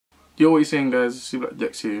Yo, what you saying, guys? It's Black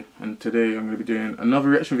Dex here, and today I'm going to be doing another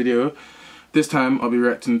reaction video. This time I'll be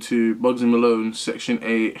reacting to Bugzy Malone Section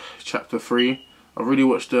 8 Chapter 3. I've already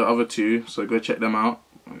watched the other two, so go check them out.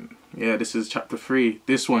 Yeah, this is Chapter 3.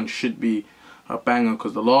 This one should be a banger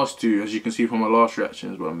because the last two, as you can see from my last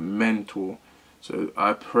reactions, were mental. So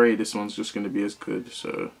I pray this one's just going to be as good.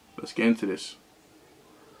 So let's get into this.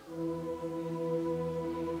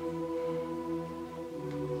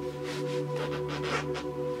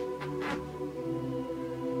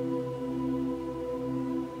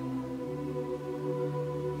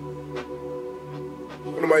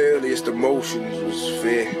 One of my earliest emotions was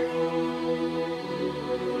fear.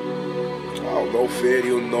 I don't know, fear of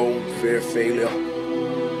the unknown, fear of failure.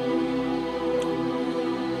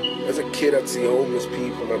 As a kid, I'd see homeless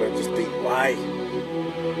people and I'd just think, why?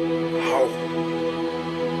 How?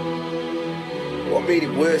 What made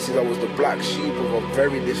it worse is I was the black sheep of a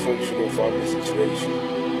very dysfunctional family situation.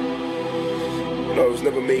 You know, it was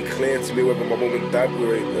never made clear to me whether my mum and dad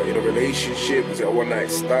were in a relationship, was it a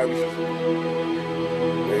one-night stand?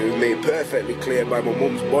 It was made perfectly clear by my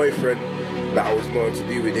mum's boyfriend that I was nothing to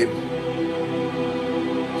do with him.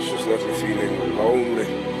 It's just left me feeling lonely,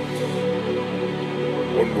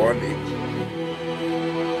 unwanted,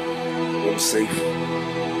 unsafe.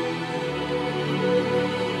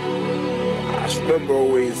 I just remember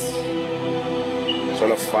always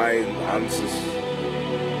trying to find answers,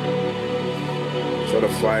 trying to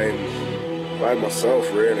find myself,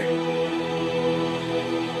 really.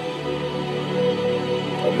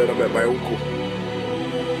 And then I met my uncle.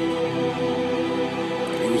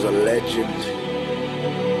 He was a legend.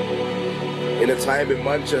 In a time in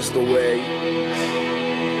Manchester where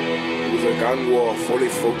it was a gang war fully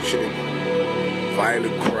functioning,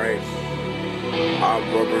 violent crime,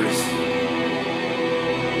 armed robberies.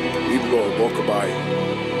 People wrote a book about it.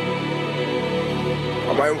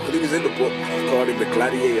 And my uncle, he was in the book, I called him the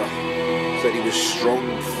gladiator. Said he was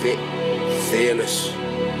strong, fit, fearless.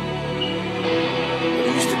 He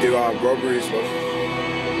used to do armed robberies, man.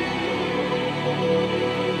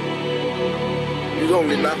 It was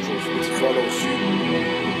only natural for me to follow suit.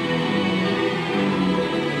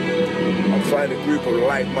 I'd find a group of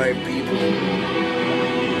like-minded people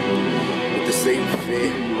with the same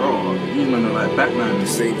fear. Bro, these men are like Batman. The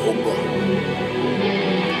same hunger.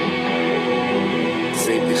 The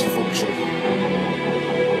same dysfunction.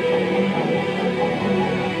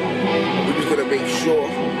 We was gonna make sure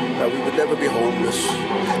that we would never be homeless,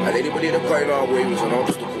 and anybody that got in our way was an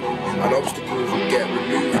obstacle, and obstacles would get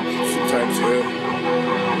removed, sometimes hurt.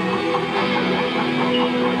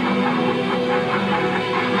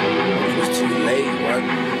 It was too late, man.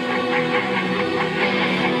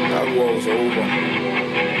 That war was over.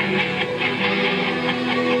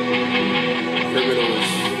 Criminal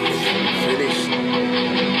was finished.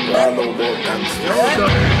 There are no more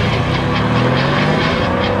gangsters.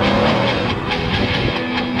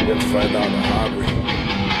 To find out the hard way.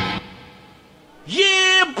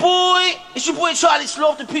 Yeah, boy! It's your boy Charlie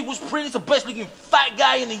Sloth, the People's Prince, the best looking fat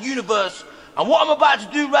guy in the universe. And what I'm about to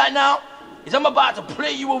do right now is I'm about to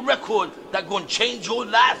play you a record that's gonna change your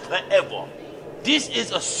life forever. This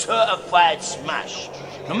is a certified smash.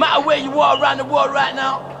 No matter where you are around the world right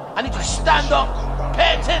now, I need you to stand up,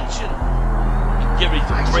 pay attention, and get ready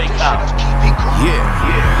to break out. Yeah.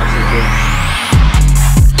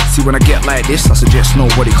 See, when I get like this, I suggest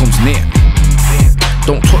nobody comes near me.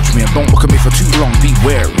 Don't touch me and don't look at me for too long, be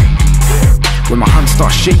wary. When my hands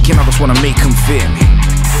start shaking, I just wanna make them fear me.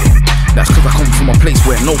 That's cause I come from a place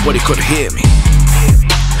where nobody could hear me.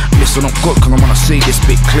 Listen up good, cause I wanna say this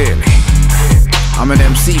bit clearly. I'm an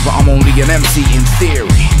MC, but I'm only an MC in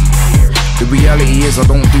theory. The reality is I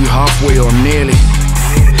don't do halfway or nearly.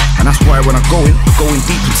 And that's why when I'm going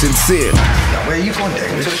deep and sincere. Where are you going,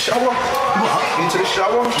 Dave? Into the shower? What? Into the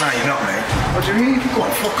shower? No, you're not, mate. What do you mean? Go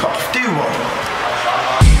on, fuck off. Do one.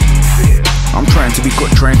 I'm trying to be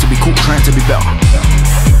good, trying to be cool, trying to be better.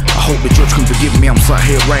 I hope the judge can forgive me, I'm sat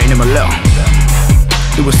here writing him a letter.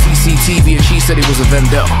 There was CCTV and she said it was a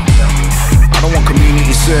vendetta. I don't want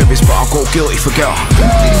community service, but I'll go guilty for girl. Who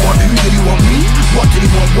did he want? Who did he want? Me? What did he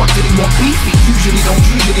want? What did he want? Beef? It usually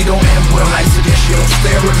don't end well. I suggest you don't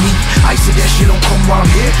stare at me. I suggest you don't come round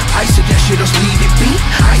here. I suggest you just leave it be.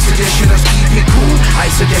 I suggest you just keep it cool.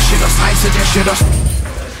 I suggest you just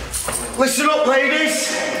Listen up,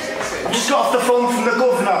 ladies. I've just got off the phone from the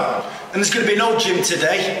governor, and there's going to be no gym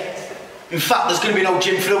today. In fact, there's going to be no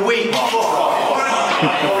gym for the week.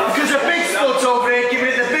 Because the big stud's over here giving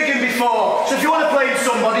it the big one before. So if you want to blame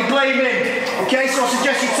somebody, blame him. Okay, so I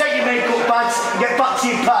suggest you take your makeup bags and get back to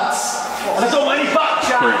your pads. And I don't want any back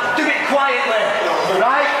chat. Do it quietly.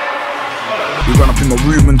 Alright? He ran up in my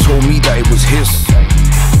room and told me that it was his.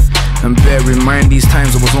 And bear in mind, these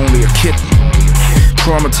times I was only a kid.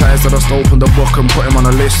 Traumatized, I just opened the book and put him on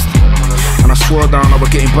a list. And I swore down I was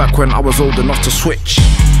getting back when I was old enough to switch.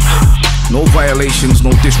 No violations, no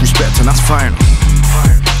disrespect, and that's fine.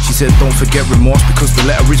 She said don't forget remorse because the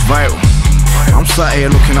letter is vital. I'm sat here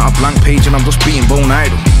looking at a blank page and I'm just being bone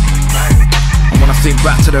idle. And when I think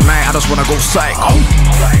back to the night, I just wanna go psycho.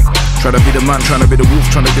 Trying to be the man, trying to be the wolf,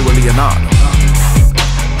 trying to do a Leonardo.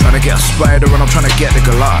 Trying to get a spider and I'm trying to get the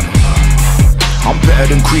Gallardo. I'm better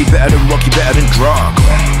than Creed, better than Rocky, better than Drago.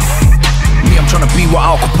 Me, I'm trying to be what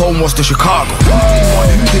Al Capone was to Chicago. Who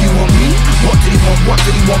did he want me? What did he want? What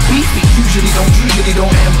did he want? Beef? It usually don't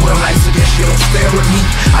end well. I suggest you don't stare at me.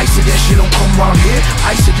 I suggest you don't come round here.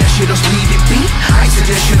 I suggest you just leave it be. I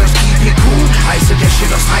suggest you just keep it cool. I suggest you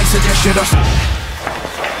just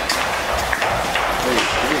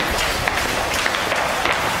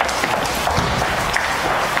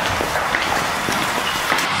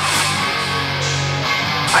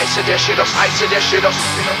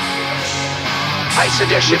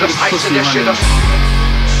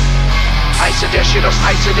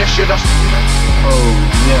Oh,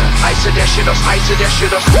 yeah. I suggest you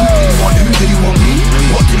just. Who did he want me?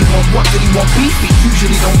 What did he want? What did he want? Beef? It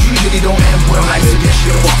usually don't end well. I suggest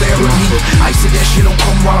you don't stare at me. I suggest you don't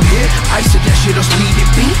come round here. I suggest you just leave it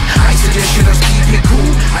be. I suggest you just keep it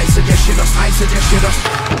cool. I suggest you just.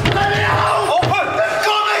 Let me out! Open! They've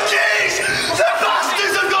got the keys! The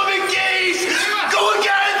bastards have got the keys! Go and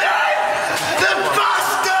get them! The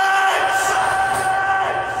bastards!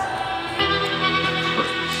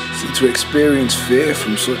 See, to experience fear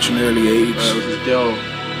from such an early age, With his girl.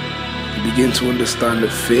 you begin to understand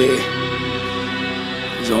that fear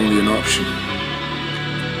is only an option.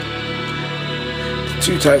 The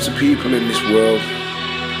two types of people in this world: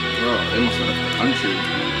 Bro, they must have left the country.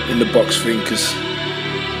 in the box thinkers,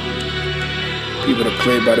 people that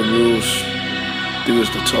play by the rules, do as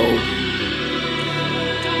they're told,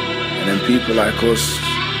 and then people like us.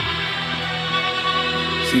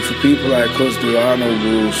 See, for people like us, there are no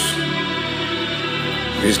rules.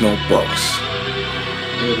 There's no box.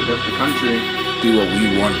 Yeah, they left the country. Do what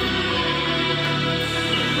we want.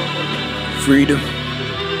 Freedom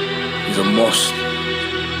is a must.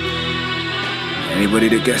 Anybody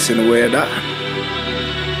that gets in the way of that,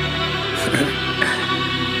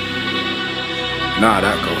 nah,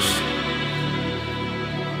 that goes.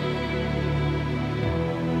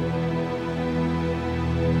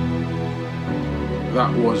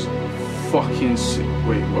 That was fucking sick.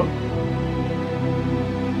 Wait, what?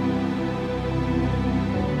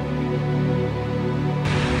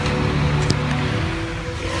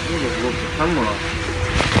 I just lost the camera.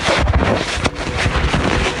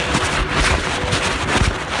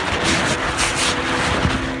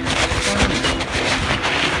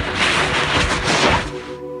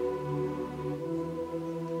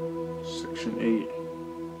 Section 8.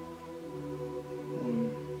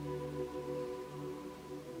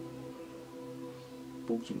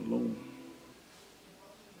 Bugzy Malone.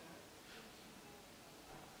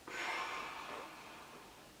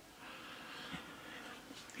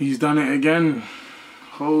 He's done it again.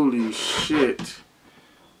 Holy shit.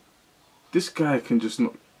 This guy can just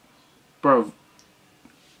not... Bro,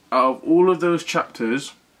 out of all of those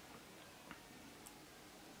chapters,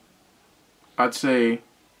 I'd say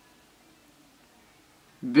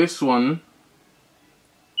this one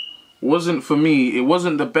wasn't, for me, it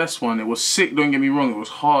wasn't the best one. It was sick, don't get me wrong, it was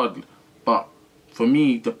hard, but for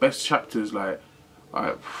me the best chapters, like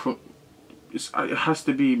it has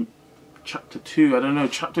to be chapter 2. I don't know,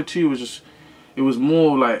 chapter 2 was just, it was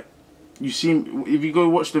more like, you see, if you go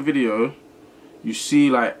watch the video, you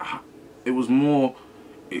see like it was more,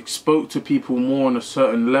 it spoke to people more on a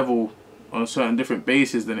certain level, on a certain different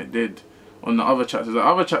basis than it did on the other chapters. The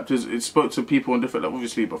other chapters, it spoke to people on different levels,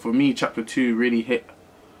 obviously, but for me, chapter 2 really hit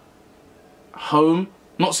home.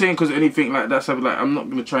 Not saying because anything like that's like, I'm not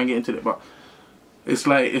gonna try and get into it, but it's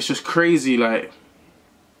like, it's just crazy. Like,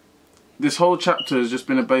 this whole chapter has just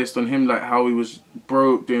been based on him, like how he was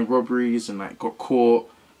broke doing robberies and like got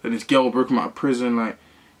caught, then his girl broke him out of prison. Like,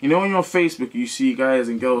 you know, on your Facebook you see guys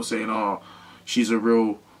and girls saying, oh, she's a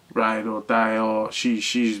real ride or die, or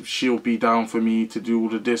she'll be down for me to do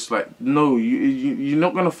all of this. Like, no, you're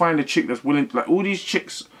not gonna find a chick that's willing to, like, all these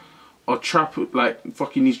chicks are like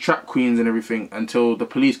fucking these trap queens and everything until the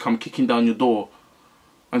police come kicking down your door,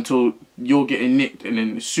 until you're getting nicked, and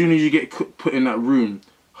then as soon as you get put in that room,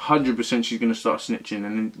 100% she's gonna start snitching.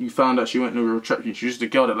 And then you found out she went no real trap queen, she's just a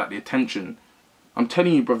girl that liked the attention. I'm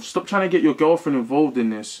telling you, bro, stop trying to get your girlfriend involved in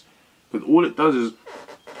this, because all it does is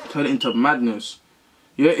turn it into madness.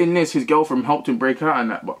 Yeah, in this, his girlfriend helped him break out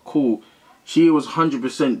and that, but cool. She was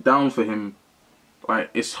 100% down for him.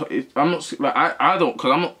 Like, I'm not, like, I don't,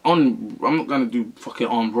 because I'm not gonna do fucking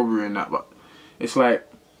armed robbery and that, but it's like,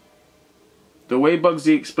 the way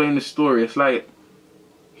Bugzy explained the story, it's like,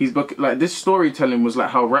 like, this storytelling was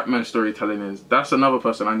like how Rapman's storytelling is. That's another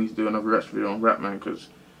person I need to do another reaction video on, Rapman, because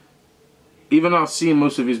even though I've seen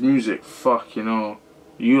most of his music, fuck, you know,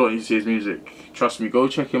 you don't need to see his music. Trust me, go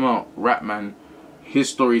check him out, Rapman. His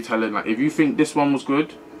storytelling, like, if you think this one was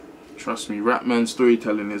good, trust me, Rapman's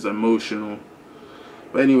storytelling is emotional.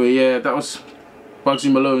 But anyway, yeah, that was Bugzy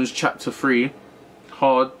Malone's chapter 3.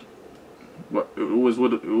 Hard, but it was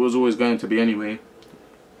always going to be anyway.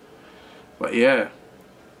 But yeah,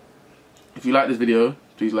 if you like this video,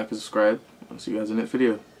 please like and subscribe. I'll see you guys in the next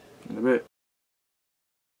video in a bit.